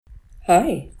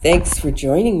Hi, thanks for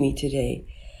joining me today.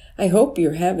 I hope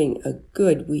you're having a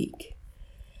good week.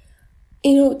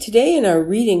 Today in our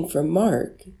reading from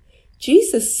Mark,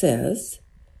 Jesus says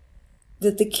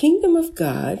that the kingdom of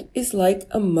God is like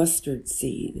a mustard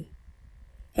seed.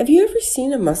 Have you ever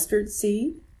seen a mustard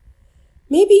seed?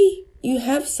 Maybe you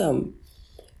have some.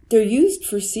 They're used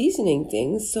for seasoning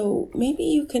things, so maybe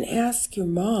you can ask your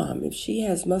mom if she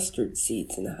has mustard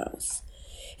seeds in the house.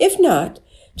 If not,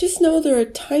 just know they're a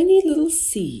tiny little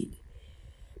seed.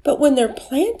 But when they're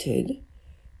planted,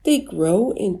 they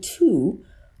grow into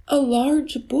a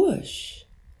large bush.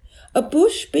 A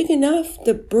bush big enough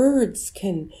that birds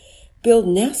can build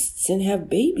nests and have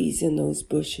babies in those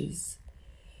bushes.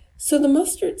 So the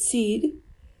mustard seed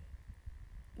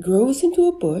grows into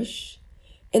a bush,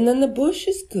 and then the bush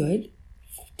is good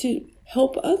to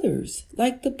help others,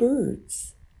 like the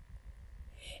birds.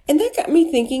 And that got me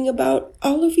thinking about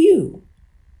all of you.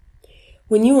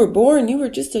 When you were born, you were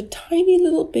just a tiny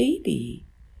little baby,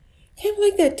 kind of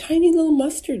like that tiny little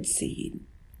mustard seed.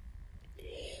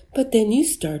 But then you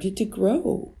started to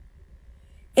grow.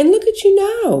 And look at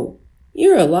you now.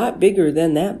 You're a lot bigger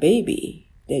than that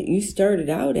baby that you started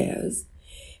out as.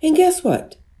 And guess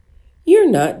what? You're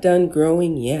not done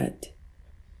growing yet.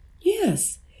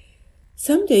 Yes,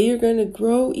 someday you're going to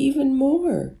grow even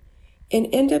more and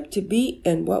end up to be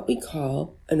what we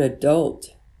call an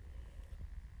adult.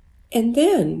 And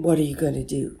then what are you going to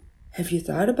do? Have you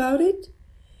thought about it?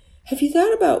 Have you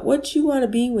thought about what you want to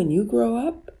be when you grow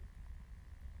up?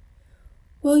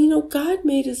 Well, God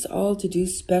made us all to do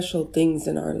special things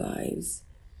in our lives.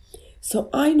 So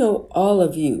I know all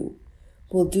of you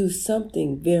will do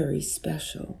something very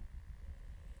special.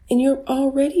 And you're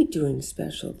already doing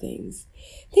special things.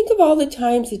 Think of all the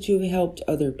times that you've helped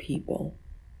other people.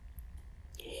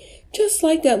 Just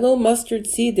like that little mustard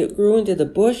seed that grew into the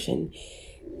bush and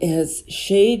as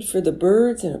shade for the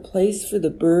birds and a place for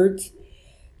the birds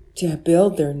to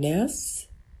build their nests.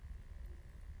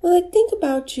 Well, I think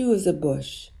about you as a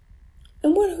bush.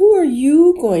 And who are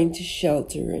you going to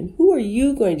shelter? And who are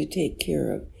you going to take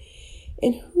care of?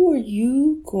 And who are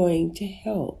you going to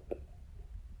help?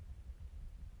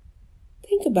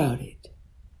 Think about it.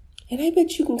 And I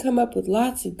bet you can come up with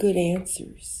lots of good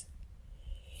answers.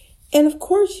 And of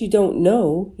course you don't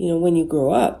know, when you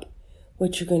grow up,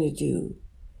 what you're going to do.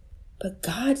 But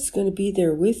God's going to be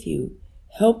there with you,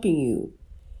 helping you,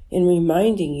 and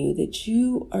reminding you that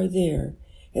you are there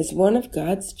as one of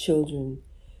God's children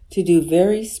to do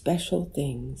very special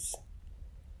things.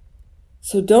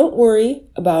 So don't worry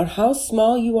about how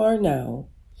small you are now,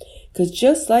 because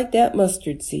just like that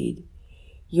mustard seed,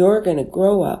 you're going to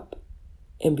grow up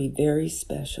and be very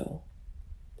special.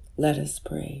 Let us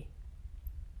pray.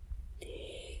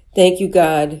 Thank you,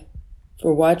 God,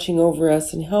 for watching over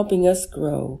us and helping us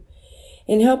grow.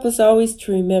 And help us always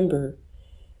to remember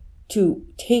to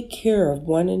take care of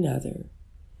one another,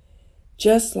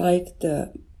 just like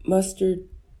the mustard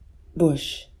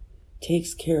bush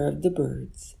takes care of the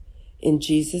birds. In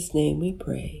Jesus' name we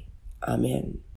pray. Amen.